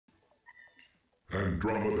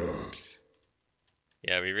Andromeda.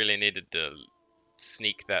 Yeah, we really needed to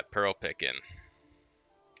sneak that pearl pick in.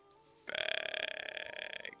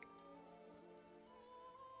 Fag.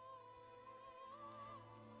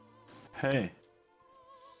 Hey.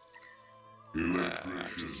 I'm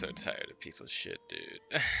just so tired of people's shit, dude.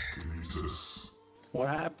 Jesus. What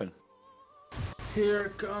happened? Here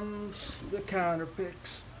comes the counter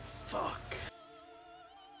picks. Fuck.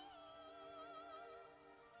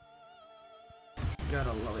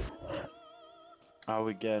 Gotta love it. Are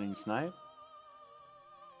we getting sniped?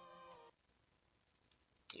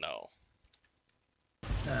 No.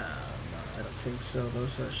 No, I don't think so.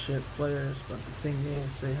 Those are shit players, but the thing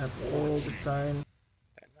is, they have all the time.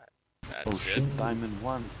 They're not that Oh shit. shit, Diamond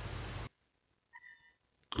 1.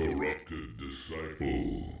 Corrupted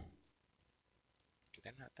disciple.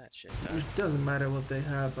 They're not that shit, It dog. doesn't matter what they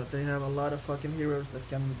have, but they have a lot of fucking heroes that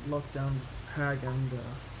can lock down Hag and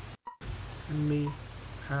me.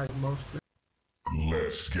 Hag mostly.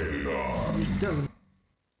 Let's get it on. It doesn't matter.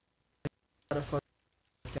 A lot of fucking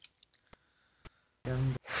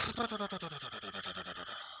and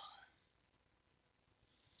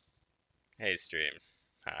Hey stream.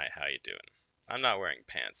 Hi, how you doing? I'm not wearing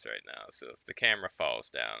pants right now, so if the camera falls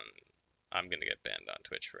down, I'm gonna get banned on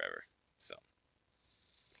Twitch forever. So,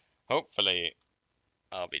 hopefully,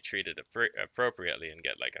 I'll be treated appropriately and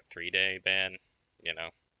get like a 3-day ban, you know?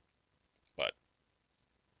 But,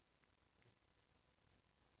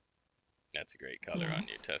 that's a great color on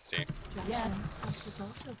you, Testy. Yeah, this is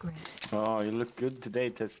also great. Oh, you look good today,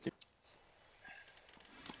 Testy.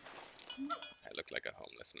 I look like a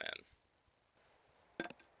homeless man.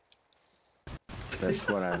 That's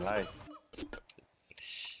what I like.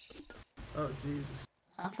 oh Jesus.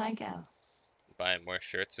 Off I go. Buying more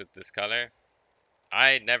shirts with this color?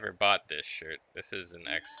 I never bought this shirt. This is an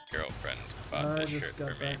ex-girlfriend who bought I this just shirt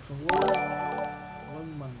got for me. back from work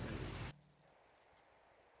on Monday.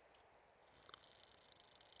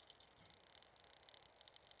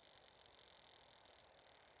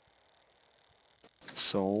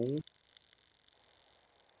 So,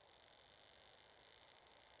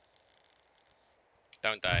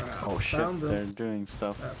 Don't die. oh shit, Found them. they're doing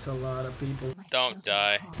stuff. That's a lot of people. My Don't children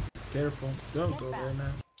die. call. Careful. Don't go there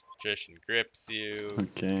now. Magician grips you.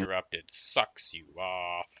 Okay. Corrupted sucks you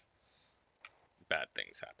off. Bad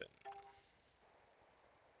things happen.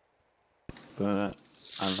 But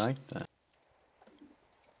I like that.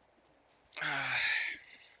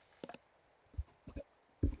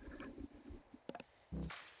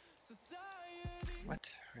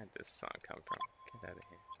 What? Where did this song come from? Get out of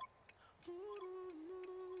here.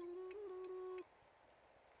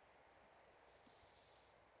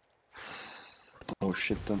 Oh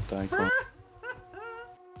shit, don't die, Cole.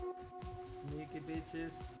 Sneaky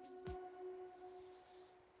bitches.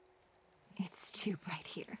 It's too bright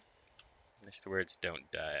here. Wish the words "don't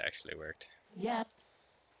die" actually worked. Yep.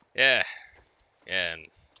 Yeah. Yeah,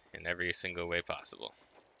 in every single way possible.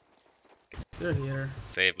 They're here.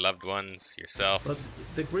 Save loved ones, yourself, But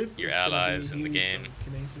the grip your is gonna be allies in the huge game. on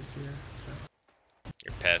Kinesis here, so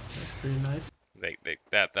your pets. pretty nice.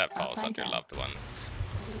 That falls thank under you. loved ones.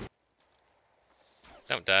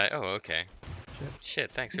 Don't die. Oh, okay.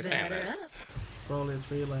 Shit, thanks for saying Better that. up. Probably a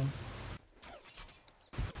 3 lane.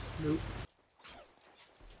 Nope.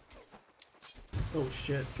 Oh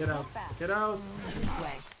shit, get out. Get out! This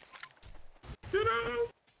way. Get out!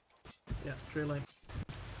 Yeah, 3 lane.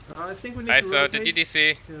 I think we need ISO, to did you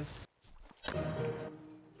DC? Because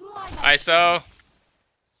ISO!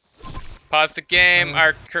 Pause the game,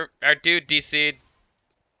 our dude DC'd.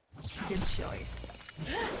 Good choice.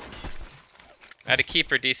 I had a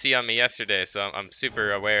keeper DC on me yesterday, so I'm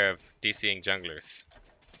super aware of DCing junglers.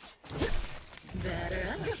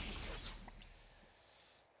 Better up.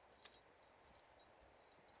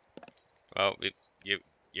 Well, you're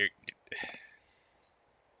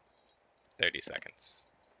 30 seconds.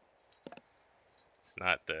 It's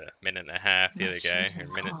not the minute and a half the My other guy, or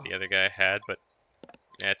children minute call. the other guy had, but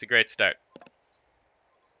yeah, it's a great start.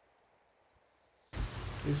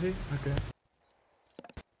 is he? Okay.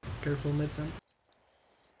 Careful mid then.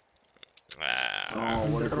 Ah, Oh,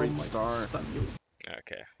 what a They're great all start. stun you.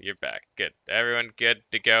 okay, you're back. Good. Everyone good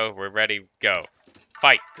to go. We're ready. Go.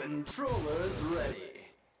 Fight. Controllers ready.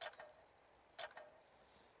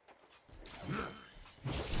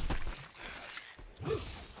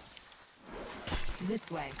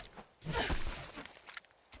 This way.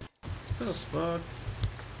 What the fuck?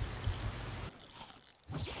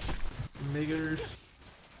 Niggers.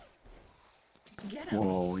 Get up.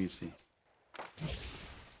 Whoa, easy.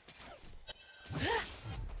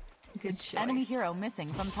 Good choice. Enemy hero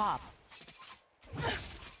missing from top.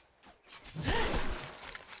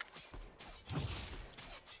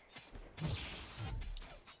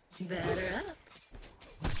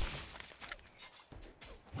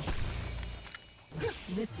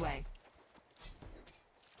 This way.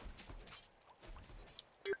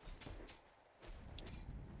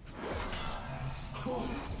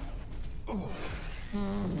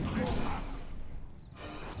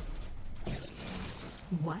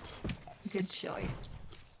 What? Good choice.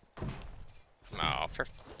 Oh, for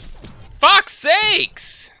fuck's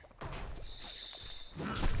sakes!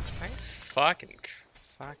 Nice fucking.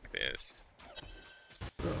 Fuck this.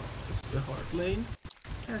 Bro, this is a hard lane.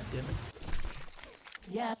 God damn it.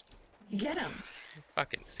 Yep. Get him.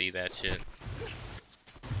 Fucking see that shit.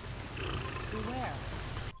 Beware.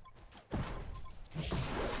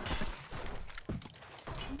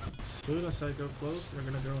 As soon as I go close, they're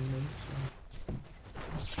gonna go on me.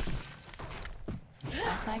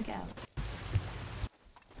 I'll flank out.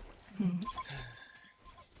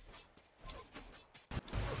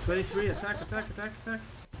 23, attack.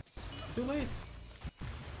 Too late.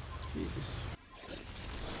 Jesus.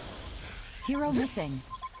 Hero missing.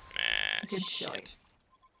 Ah, Good shit. choice.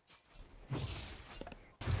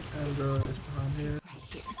 Elder is behind here. Right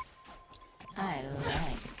here. I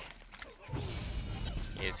like.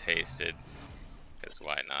 He's hasted. Because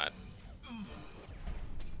why not?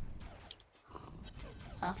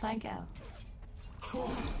 Off I go.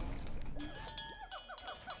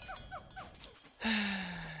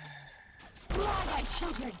 Fly, my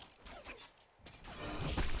children!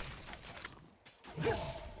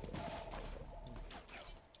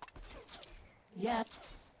 Yep.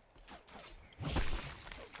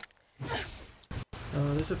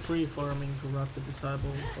 There's a free farming to rapid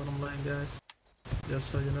disciple bottom lane, guys. Just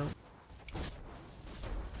so you know.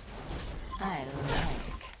 I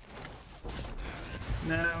like.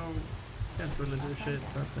 Now, can't really do shit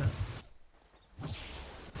about that.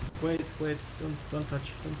 Wait, don't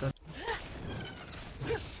touch.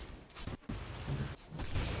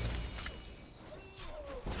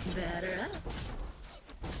 Better up.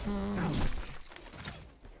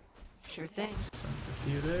 Sure thing. Send a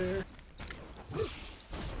few there.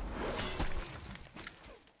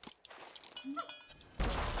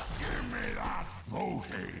 Give me that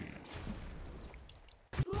booty.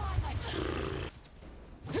 Fly, my children!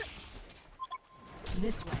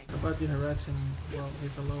 This way. How about you harassing while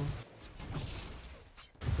he's alone?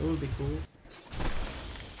 That would be cool.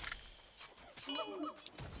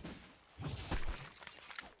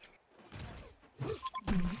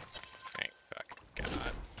 Thank fucking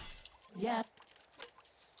god. Yep.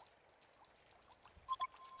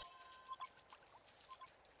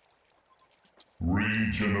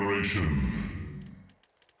 Regeneration.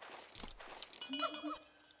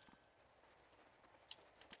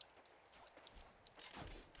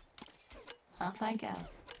 Off I go.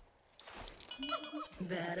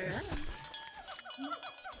 Better up.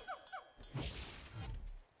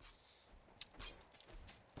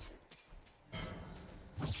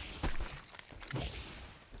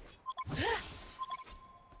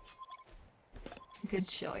 Good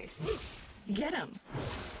choice. Get him.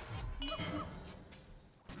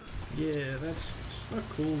 Yeah, that's not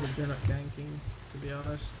cool that you're not ganking, to be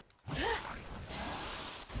honest.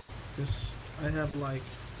 Because I have like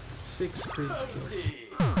 6 creep kills.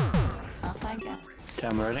 Off I go.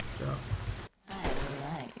 Cam ready? So, I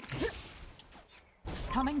like.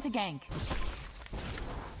 Coming to gank.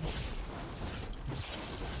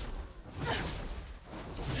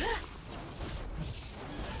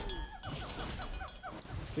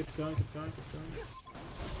 keep going.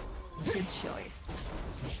 Good choice.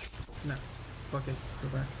 No, fuck it, go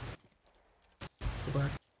back. Go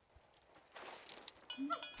back.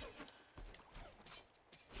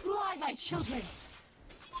 Fly, my children!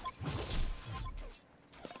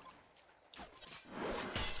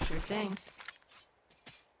 Sure thing.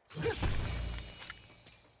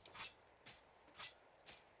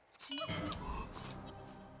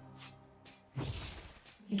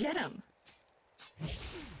 Get him!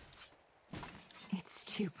 It's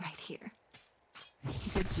too bright here.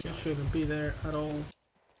 Good You job. shouldn't be there at all.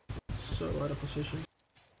 So out of position.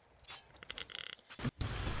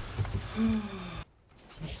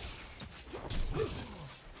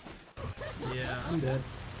 Yeah, I'm dead.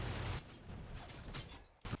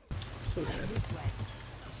 So dead. This way.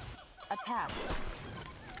 Attack.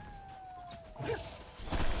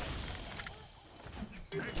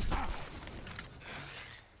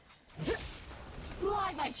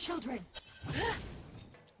 Fly, my children!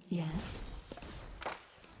 Yes.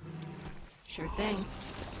 Sure thing.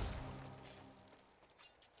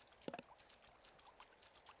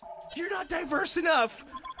 You're not diverse enough.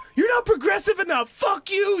 You're not progressive enough.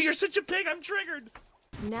 Fuck you. You're such a pig. I'm triggered.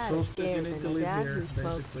 Not So as you scared need to than a live dad here, who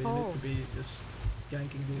smokes basically. You need poles. to be just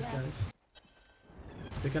ganking these guys.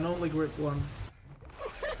 They can only grip one.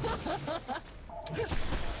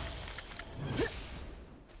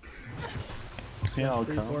 Yeah, I'll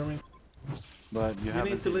Free come. for me. But you need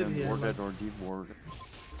haven't to live even here, warded man. or dewarded.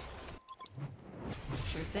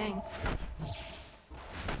 Sure thing.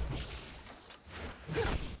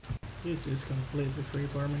 He's just completely free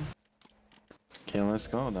farming. Okay, let's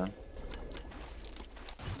go then.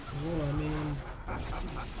 Oh, I mean,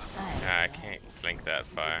 Ah, I can't blink that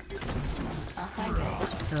far. Off I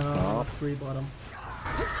go. Oh. free bottom.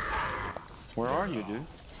 Where are you, dude?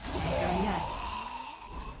 Can't go yet.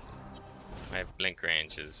 My blink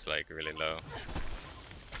range is like really low.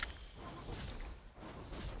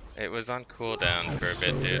 It was on cooldown for a So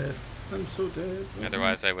bit, dude. dead. I'm so dead.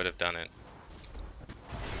 Otherwise, I would have done it.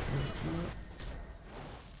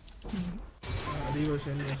 Lero's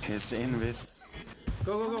in this. His invis.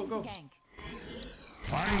 Go, go, go, Coming go. to gank.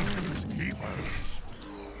 Finders keepers.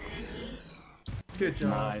 Good job.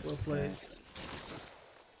 Nice. Well played.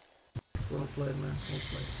 Well played, man. Well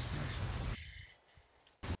played.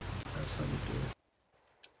 That's how you do it.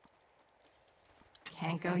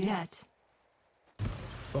 Can't go yet.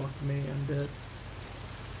 Fuck me, I'm dead.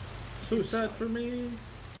 Suicide for me.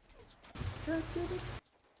 God damn it.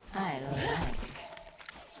 I like.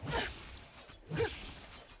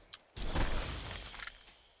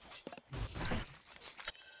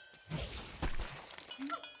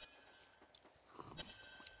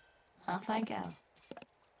 Off I go.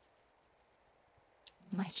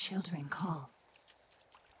 My children call.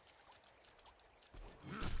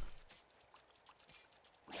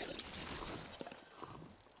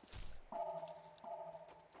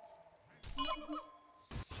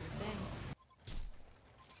 Sure thing.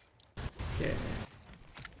 Okay.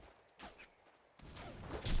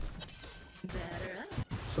 Better up.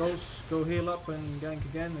 So, go heal up and gank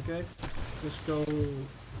again, okay? Just go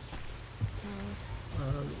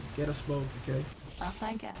get a smoke, okay? Off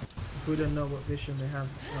I go. If we don't know what vision they have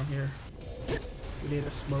down here, we need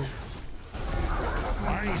a smoke.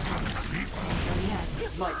 Finders keepers. Go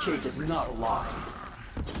yet. My cake is not a lie.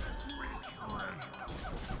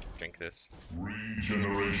 Drink this.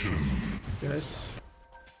 Regeneration. Guys.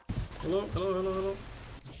 Hello, hello, hello, hello.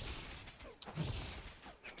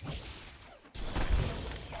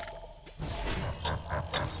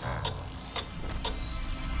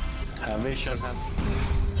 Vision has.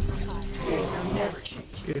 Never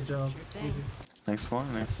change. Good job. thing. Easy. Next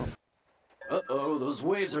one, next one. Uh-oh, those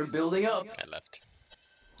waves are building up. I left.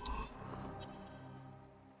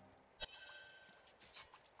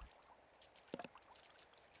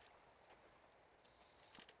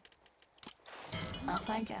 Off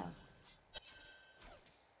I go.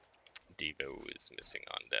 Devo is missing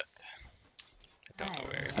on death. I don't know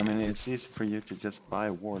where I mean, he it's is. easy for you to just buy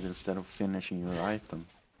a ward instead of finishing your item.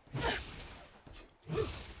 I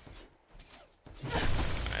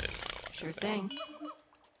didn't want to watch Sure that thing. thing.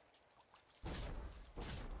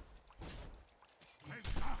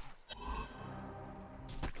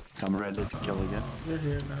 I'm ready to kill again. You're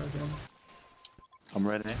here now again. I'm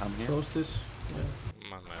ready, I'm here. Solstice. Yeah.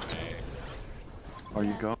 I'm on my way. Or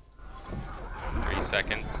you go. 3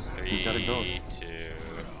 seconds. You gotta go. 3, 2.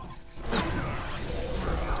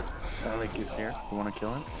 Alec is here. You wanna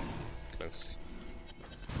kill him? Close.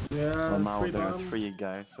 Yeah, Well, now free there are bottom. 3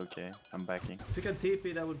 guys. Okay, I'm backing. If you can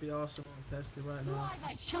TP, that would be awesome. I'll test it right now. Fly,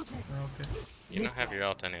 my children. Okay. You don't have your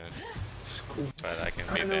ult anyway, It's cool. but I can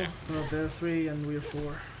I be know. there. No, there are 3 and we're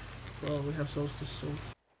 4. Well, we have Solstice ult.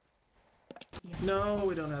 Yes. No,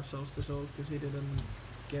 we don't have Solstice ult because he didn't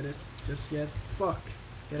get it just yet. Fuck.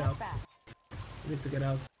 Get out. Back. We need to get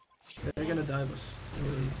out. They're gonna dive us.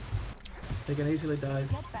 They can easily dive.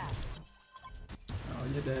 Get back. Oh,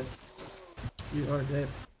 you're dead. You are dead.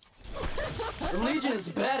 The Legion is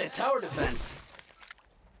bad at tower defense.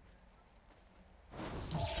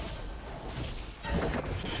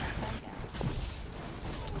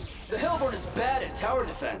 The Hellborn is bad at tower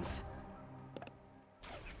defense.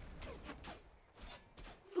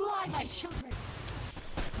 Fly, my children.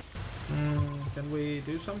 Can we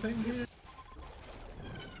do something here?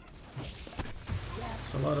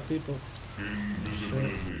 It's a lot of people.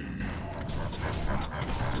 Invisibility.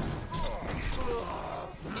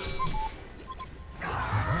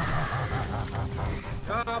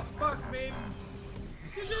 Ah, fuck me!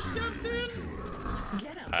 You just jumped in!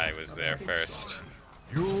 Get him. I was there first.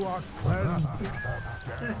 You are cleansed.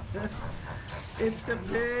 It's the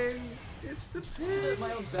ping! It's the ping!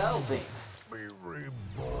 My own battle theme. Be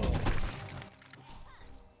reborn.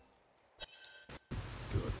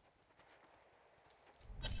 Good.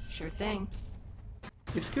 Sure thing.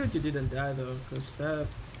 It's good you didn't die though, because that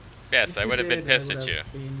Yes, I If would have been did, pissed I at would you.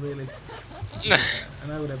 have been really,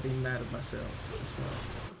 and I would have been mad at myself as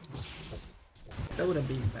well. That would have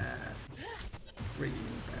been bad. Really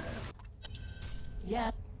bad.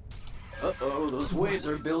 Yep. Uh-oh, those waves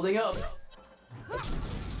are building up.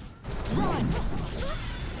 Run.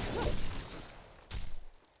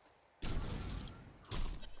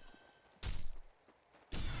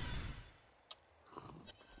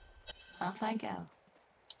 Off I go.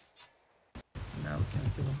 Now we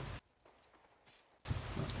can't kill him.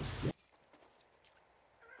 Not this yet.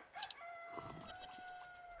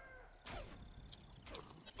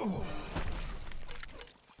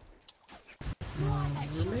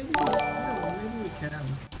 Maybe we can.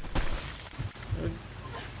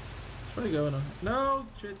 Try to go in on. No!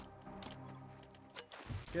 Shit!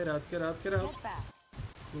 Get out, get out, get out! Get back.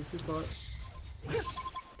 Move too far.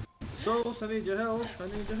 Souls, I need your help. I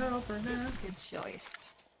need your help right now. Good choice.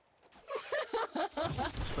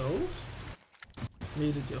 Souls?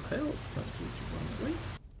 Needed your help. Don't you run away.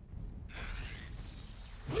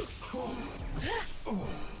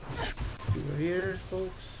 You're here,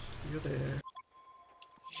 folks. You're there.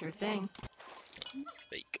 Sure thing. It's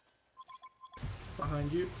fake.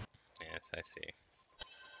 Behind you. Yes, I see.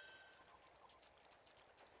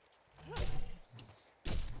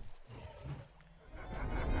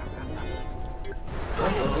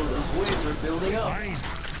 Uh-oh, those waves are building up. My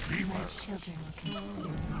children will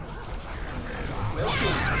consume you.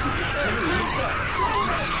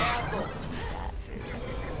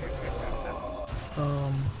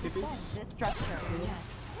 Hippies? This structure.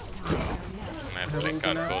 My blink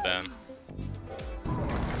on cooldown.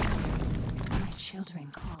 My children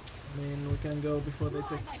call. I mean, we can go before they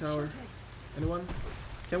take the tower. Anyone?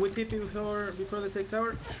 Can we TP before they take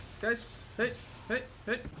tower? Guys? Hey! Hey!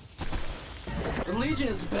 Hey! The Legion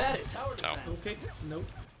is bad at tower No. defense. Okay.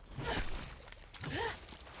 Nope.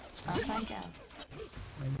 Off I go.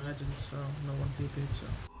 I imagine so. No one TP'd, so.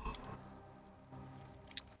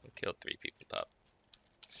 We killed 3 people top.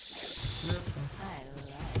 Yeah, that's fine. I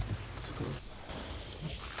like. It's cool.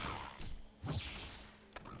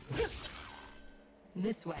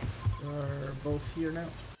 This way. They're both here now.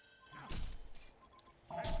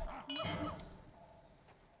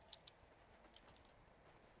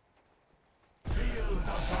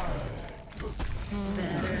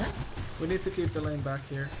 We need to keep the lane back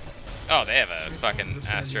here. Oh, they have a fucking This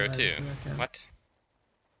might be Astro nice, too. yeah, I can. What?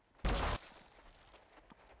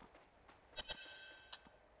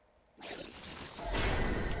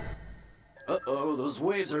 Uh-oh, those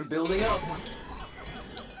waves are building up.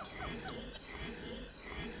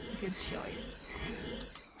 Good choice.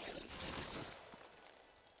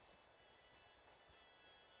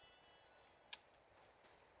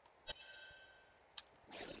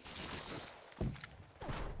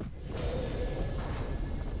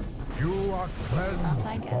 You are Off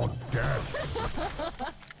I cleansed go. for death.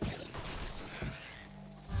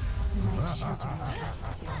 My children will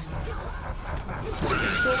consume you.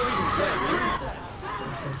 Shouldering the red princess.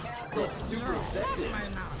 That's super effective.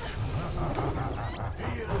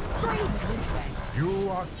 This way. You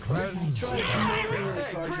are cleansed.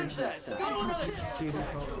 Hey, princess! TP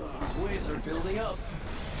call. Those waves are building up.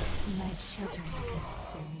 My children will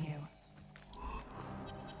consume you.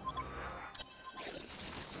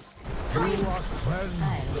 You are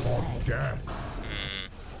cleansed for death.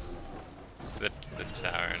 It's the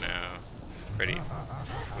tower now. It's pretty.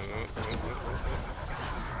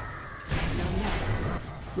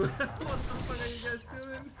 What the fuck are you guys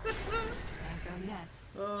doing? Can't go yet.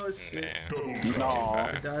 Oh shit. Nah.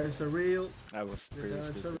 No, The dives are real. I was The pretty dives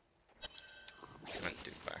are stupid. Went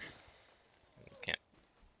too far. Can't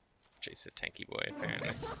chase a tanky boy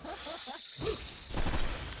apparently.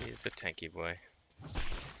 He's a tanky boy.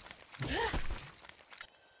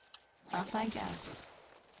 Off I go.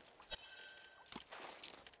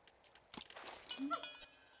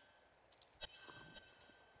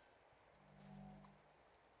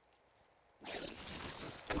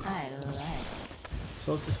 I like.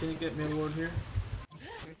 Solstice, can you get me a ward here?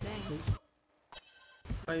 Sure thing.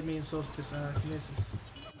 I mean Solstice, Kinesis.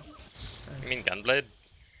 You mean Gunblade?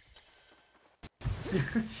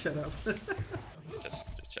 Shut up. Just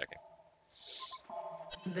checking.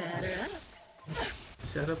 Better up.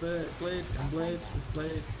 Shut up, Blade and Blades with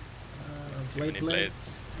Blade. Too Blade, many Blade.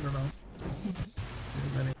 blades. I don't know. Too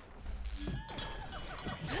many.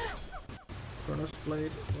 Chronos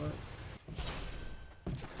Blade, what?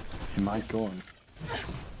 Am I going?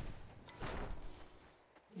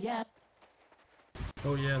 Yep.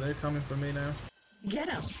 Oh yeah, they're coming for me now. Get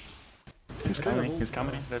him. He's I got a coming, ult he's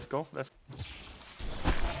coming. now. Let's go. Let's.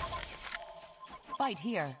 Fight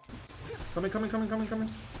here. Coming.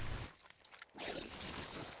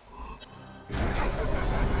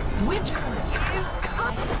 Winter is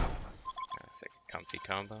coming. That's like a comfy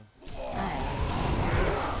combo.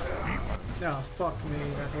 Oh, fuck me,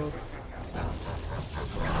 that hook.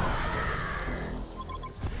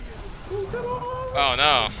 Oh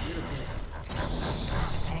no!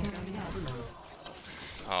 Tango yet.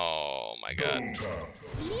 Oh my god.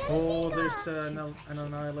 Oh, there's an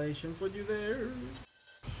annihilation for you there.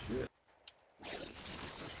 Shit.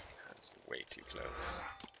 That's way too close.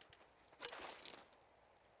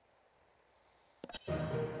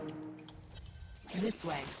 This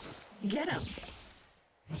way. Get him.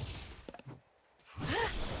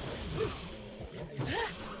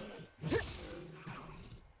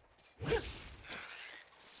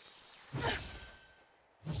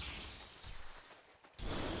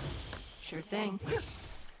 Sure thing.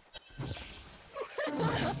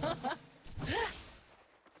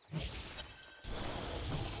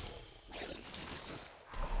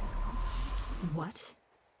 What?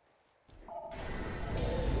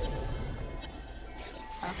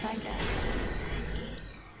 Off I go.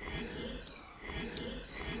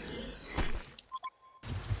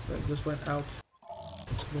 That just went out.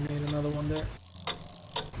 We need another one there.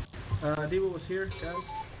 Diva was here, guys. So,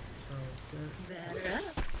 okay. Better up.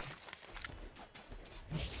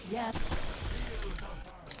 Yep.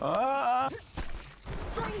 Ah!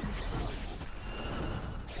 Freeze.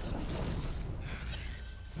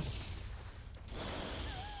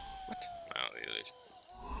 What? Oh, the illusion.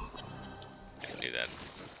 I knew that.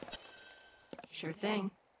 Sure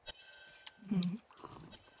thing.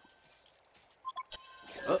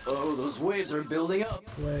 Uh-oh, those waves are building up.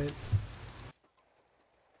 Wait.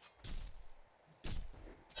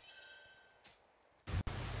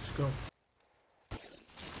 Let's go.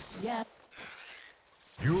 Yep.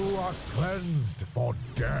 You are cleansed for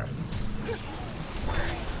death.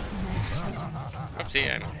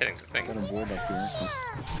 Oopsie, I'm hitting the Got a thing. ward up here. So.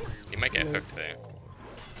 You might get hooked there.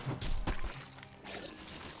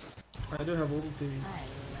 I do have ulti. I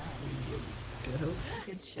love Get hooked. it.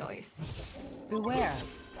 Good choice. Beware.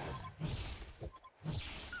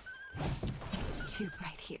 It's too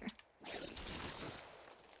bright here.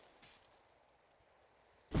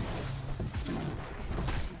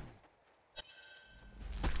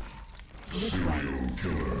 This way.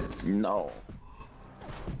 No.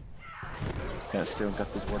 Yeah, still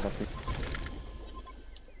got the ward up here.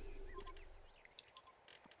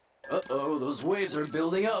 Uh-oh, those waves are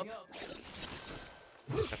building up.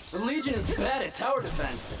 The Legion is bad at tower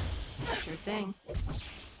defense. Sure thing.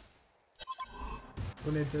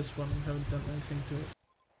 We need this one. We haven't done anything to it.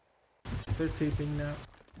 They're TPing now.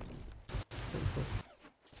 Careful.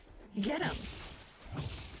 Get him.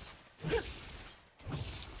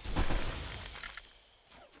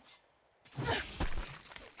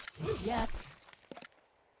 Yep.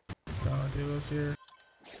 Diva's here.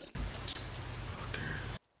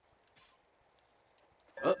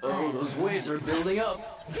 Uh-oh, those waves are building up.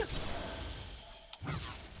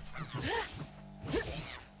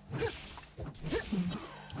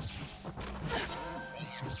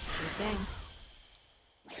 Sure thing.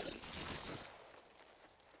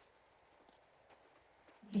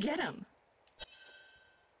 Get him.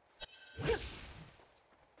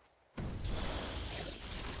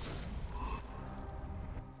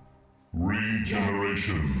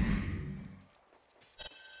 Regeneration.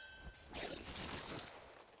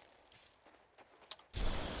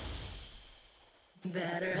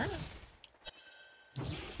 Better up.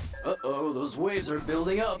 Uh-oh, those waves are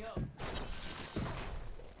building up.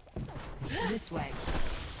 This way.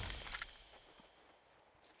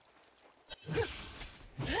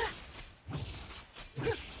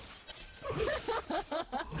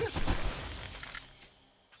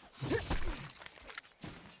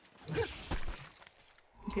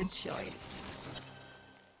 Good choice.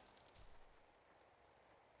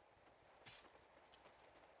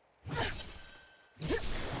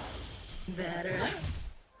 Better up.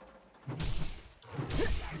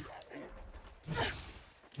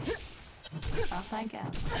 Off I go.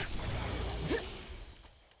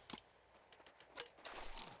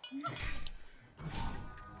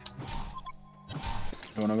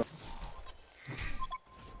 You wanna go?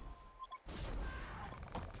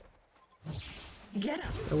 Get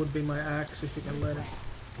him. That would be my axe if you can let it.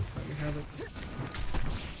 Let me have it.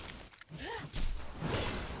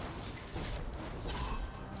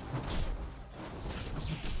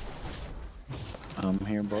 I'm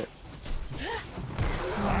here, bro.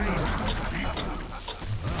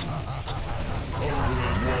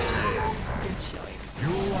 Good choice.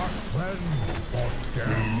 You are cleansed for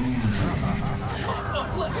death.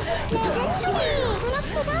 레전드리!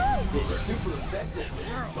 스노크다운! It's super effective.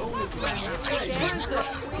 Bonus round. Princess.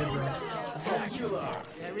 Spectacular.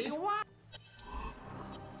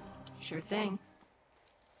 Sure thing.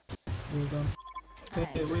 Well done.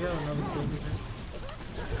 Okay, we have another thing here.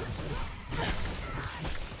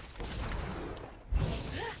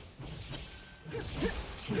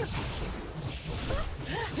 It's too bad.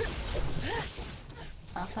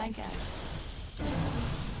 I'll find out.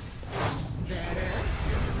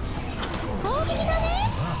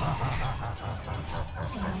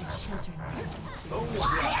 My children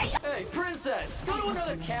Hey, princess, go to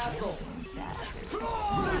another castle. that.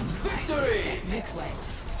 Flawless victory. This way.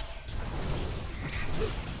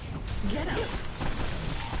 Get up.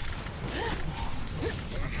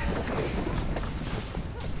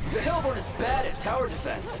 The Hellborn is bad at tower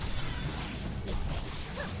defense.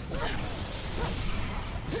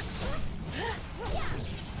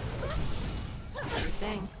 Sure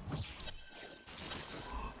thing.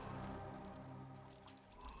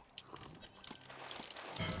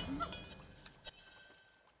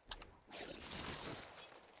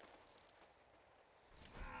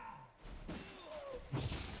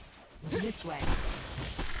 This way.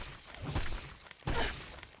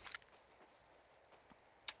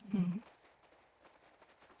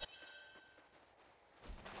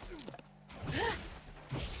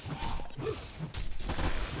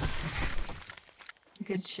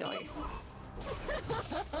 Good choice.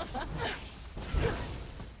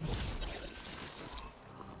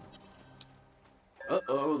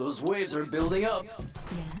 Uh-oh, those waves are building up.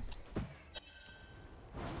 Yes.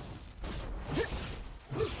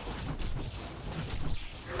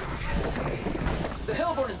 The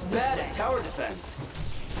Hellborn is bad at tower defense.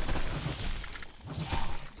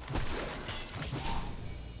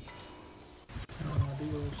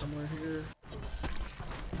 Deal somewhere here.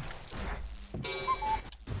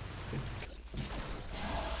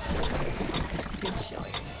 Good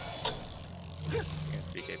choice.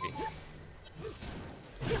 Against BKB.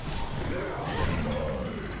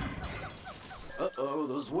 Uh-oh,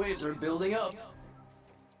 those waves are building up.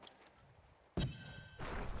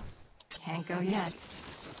 Can't go yet.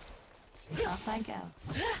 Off I go.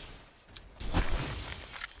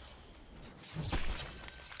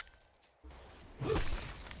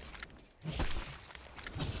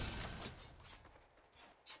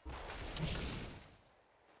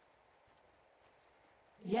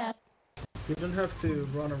 Yep. You don't have to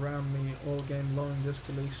run around me all game long just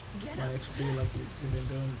to lose my XP like you've been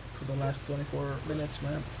doing for the last 24 minutes,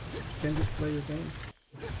 man. You can just play your game.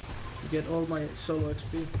 You get all my solo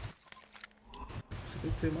XP. It's a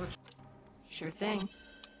bit too much. Sure thing.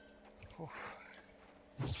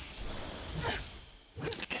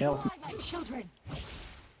 Help me. My children.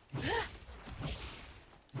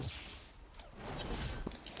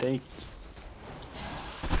 Take.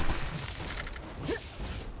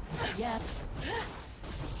 Yep.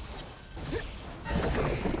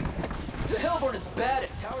 The Hellborn is bad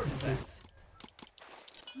at tower defense.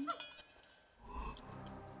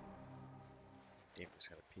 Demon's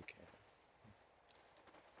got a PK.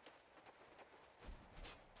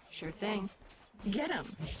 Sure thing. Get him.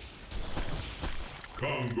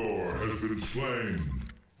 Kongor has been slain.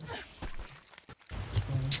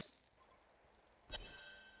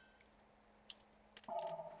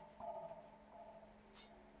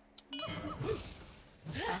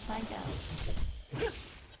 Off I go.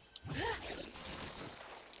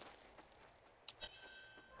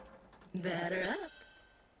 Batter up.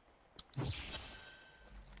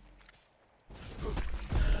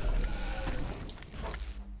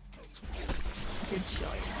 Good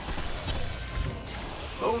choice.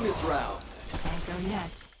 Bonus round. Can't go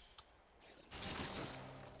yet.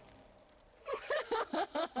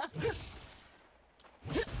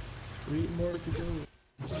 Three more to go.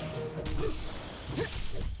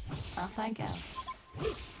 Off I go.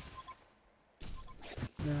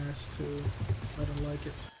 Nah, it's too. I don't like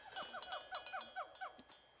it.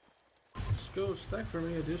 Just go stack for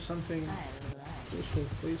me or do something I like. useful,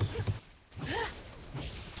 please.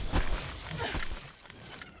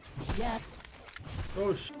 Yep.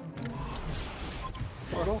 Oh sh.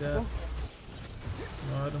 Fuck that. No,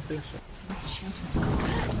 I don't think so. My children.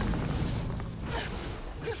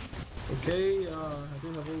 Okay, I do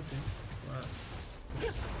have ulti.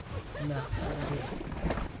 But nah, I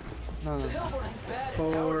don't do it. The Hellborn is bad at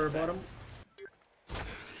For tower bottom. defense.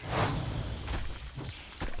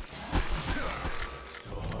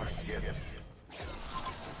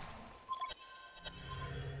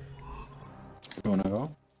 You wanna go? No,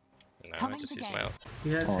 I Coming just to use game. my ult. He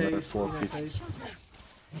has Oh, there are haste. 4 He has people. haste.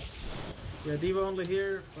 Yeah, Diva only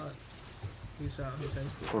here, but he's out. He's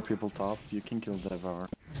hasted. 4 people top. You can kill Devour.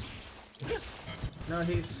 No,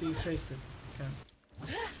 he's hasted. Can't.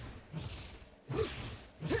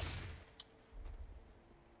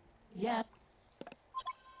 Yep.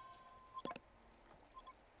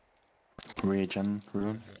 Regen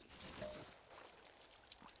rune.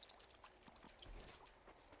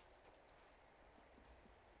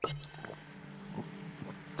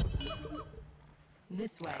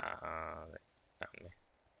 This way. They found me.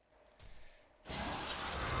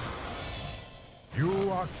 You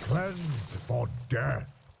are cleansed for death.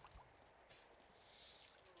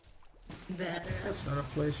 That's not a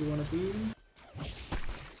place you want to be.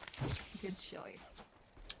 Good choice.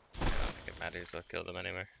 I don't think it matters, I'll kill them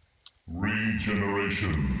anyway.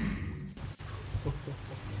 Regeneration.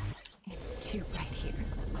 It's two right here.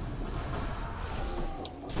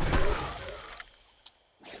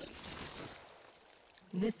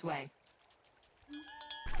 This way.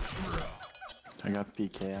 I got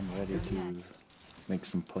PK, I'm ready to make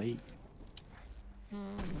some plate.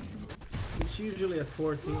 It's usually at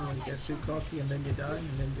 14 when you get too cocky and then you die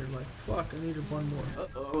and then you're like, fuck, I needed one more.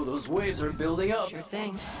 Uh-oh, those waves are building up. Sure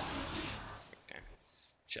thing. Okay,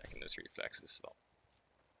 just checking his reflexes.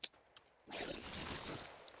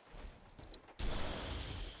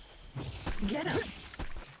 Get him.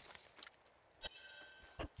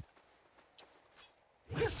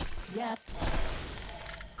 Yep.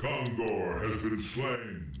 Kongor has been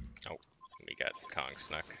slain. Oh, we got Kong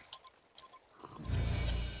snuck.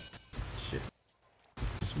 Shit.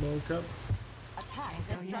 Smoke up. Attack Can't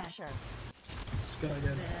the go yet. structure. This guy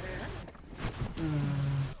again.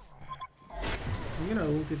 I'm gonna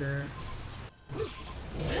ulti there.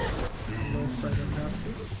 Unless I don't have to.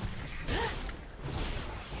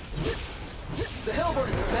 The Hellborn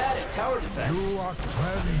is bad at tower defense. You are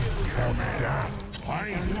cleansed for death. Sure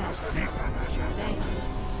thing.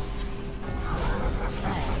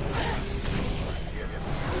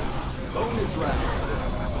 Bonus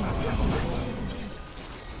round.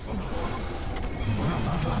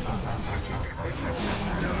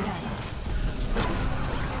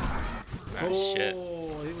 Oh, shit.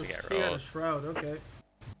 He got had a rolled. shroud, okay.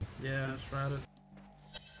 Yeah, shrouded.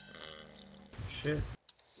 Shit.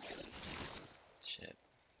 Shit.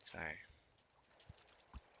 Sorry.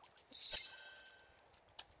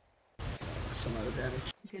 That's a lot of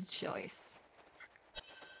damage. Good choice.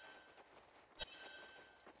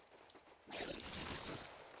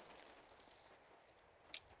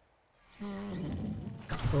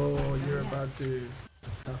 Oh, you're about to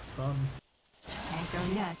have fun. Can't go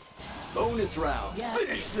yet. Bonus round. Yeah.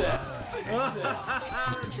 Finish that.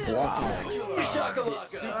 Shakalaka.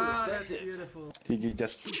 Super Ah, that's effective. beautiful. Did you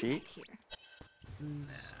just cheat? Here. Nah,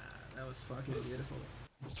 that was fucking beautiful.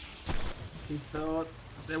 He thought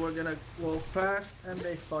they were gonna walk past, and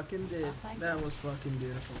they fucking did. That was fucking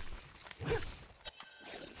beautiful.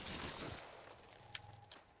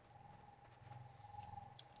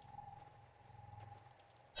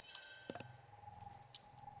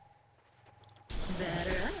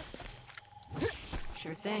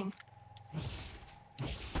 Sure thing.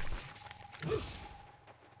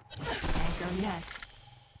 Can't go yet.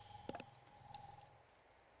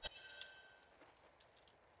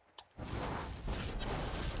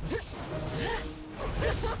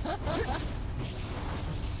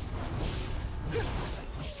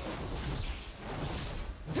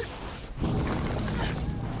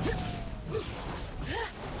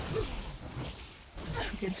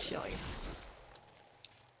 Good choice.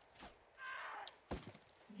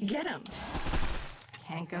 Get him.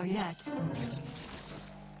 Can't go yet.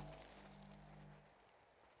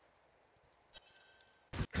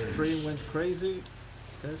 Stream went crazy.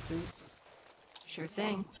 Testing. Sure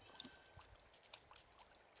thing.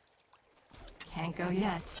 Can't go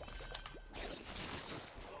yet.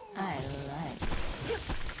 I like.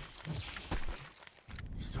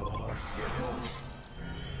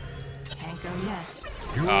 Can't go yet.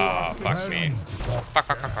 Oh, fuck me. Fuck, fuck,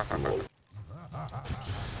 fuck, fuck, fuck, fuck.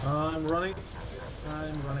 I'm running.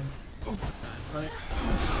 I'm running. Running.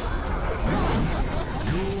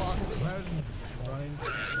 You are cleansed. Running.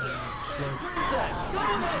 Slow. Success.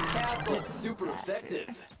 Castle. It's super effective.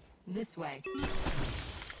 This way.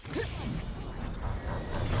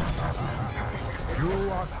 You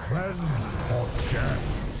are cleansed for death.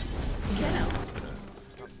 Get him.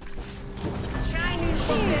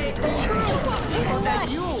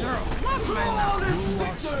 Flawless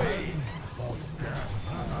victory.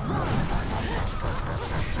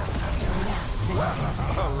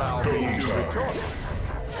 Allow me to retort.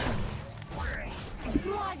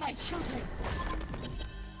 Why, my children?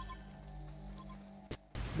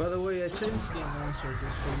 By the way, I changed the answer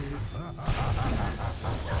just for you.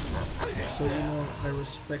 So you know I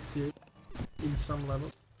respect you. in some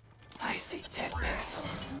level. I see 10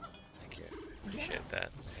 pixels. Thank you. Appreciate that.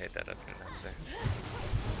 I hate that other announcer.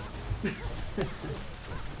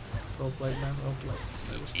 Well played, man. Well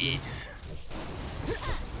played. GG.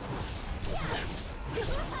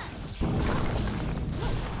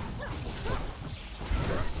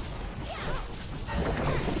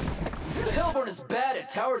 The Hellborn is bad at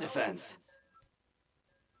tower defense.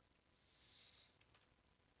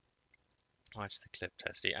 Watch the clip,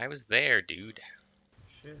 Testy. I was there, dude.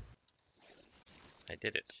 Shit. I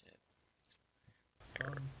did it.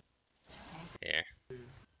 Fun. Here.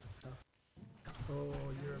 Oh,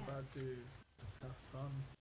 you're about to have fun.